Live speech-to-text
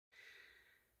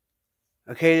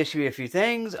Okay, there should be a few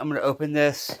things. I'm going to open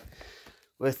this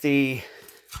with the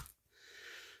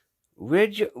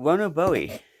Ridge Runner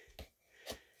Bowie.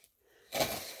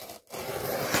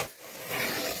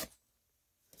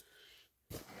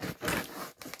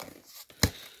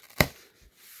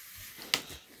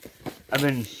 I've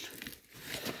been...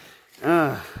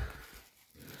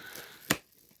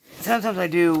 sometimes I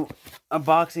do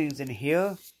unboxings in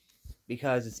here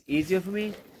because it's easier for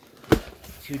me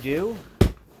to do.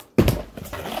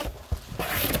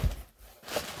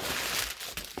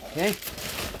 Okay.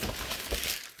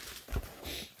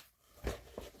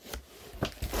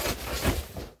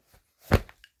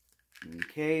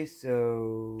 Okay,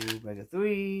 so Mega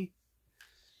 3.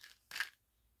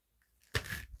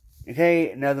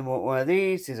 Okay, another one of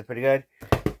these. These are pretty good.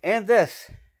 And this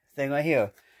thing right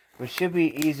here, which should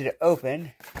be easy to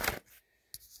open.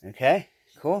 Okay,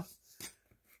 cool.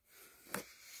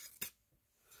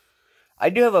 I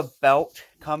do have a belt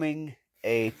coming,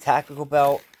 a tactical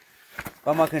belt,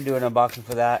 but I'm not going to do an unboxing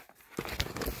for that.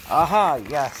 Aha,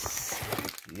 yes.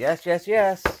 Yes, yes,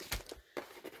 yes.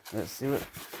 Let's see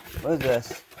what is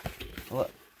this?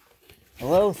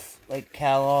 Hello, like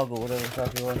catalog or whatever the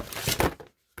fuck you want.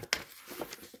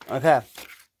 Okay.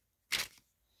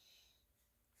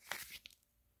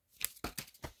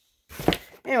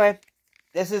 Anyway,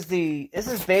 this is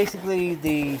basically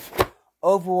the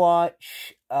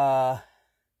Overwatch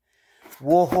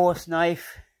Warhorse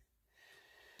knife.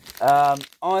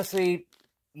 Honestly,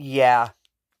 yeah.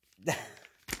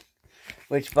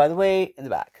 Which, by the way, in the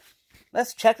back.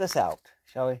 Let's check this out,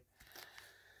 shall we?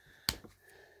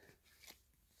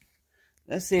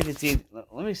 Let's see if it's even...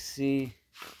 Let me see.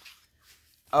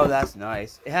 Oh, that's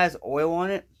nice. It has oil on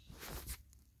it.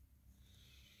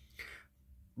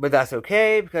 But that's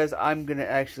okay, because I'm going to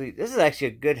actually... This is actually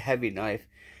a good heavy knife.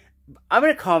 I'm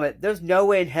going to comment, there's no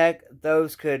way in heck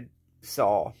those could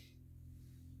saw.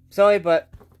 Sorry, but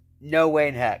no way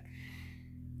in heck.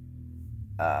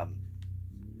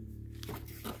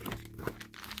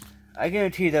 I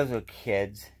guarantee those are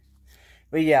kids.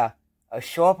 But yeah, a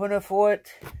sharpener for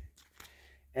it.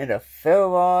 And a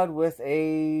ferro rod with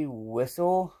a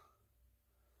whistle.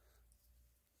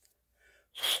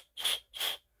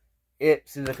 It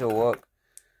seems like it'll work.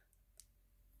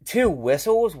 2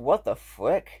 whistles? What the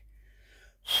frick?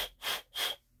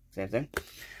 Same thing.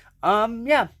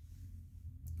 Yeah.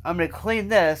 I'm gonna clean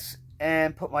this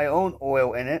and put my own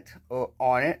oil in it, or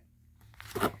on it.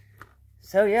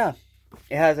 So yeah.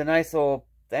 It has a nice little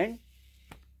thing.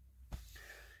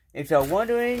 If you're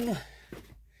wondering,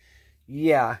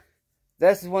 yeah.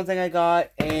 This is one thing I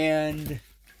got, and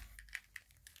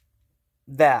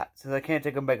that. So I can't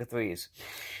take Omega 3s.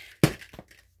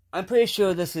 I'm pretty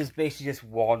sure this is basically just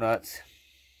walnuts.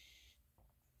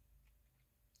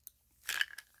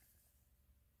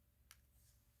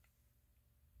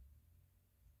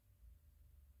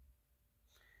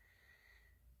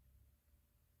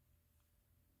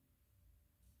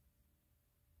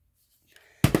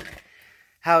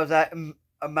 How does that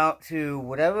amount to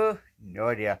whatever? No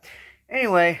idea.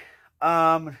 Anyway,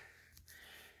 this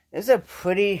is a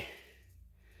pretty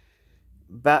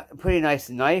nice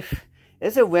knife.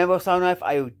 It's a Rambo style knife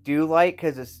I do like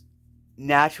because it's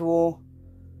natural,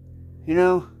 you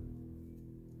know.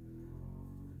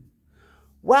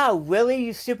 Wow, really,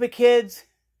 you stupid kids?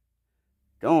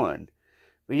 Darn.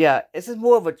 But yeah, this is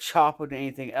more of a chopper than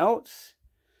anything else.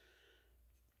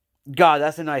 God,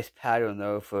 that's a nice pattern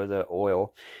though for the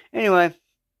oil. Anyway,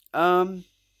 like I'm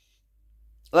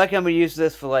gonna use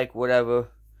this for like whatever.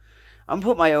 I'm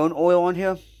gonna put my own oil on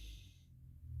here.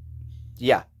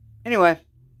 Yeah. Anyway,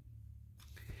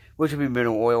 which would be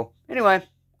mineral oil. Anyway,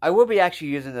 I will be actually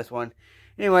using this one.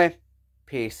 Anyway,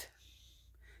 peace.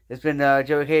 It's been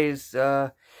Joey K's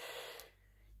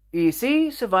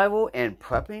EC, survival, and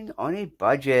prepping on a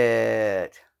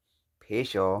budget.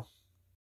 Peace, y'all.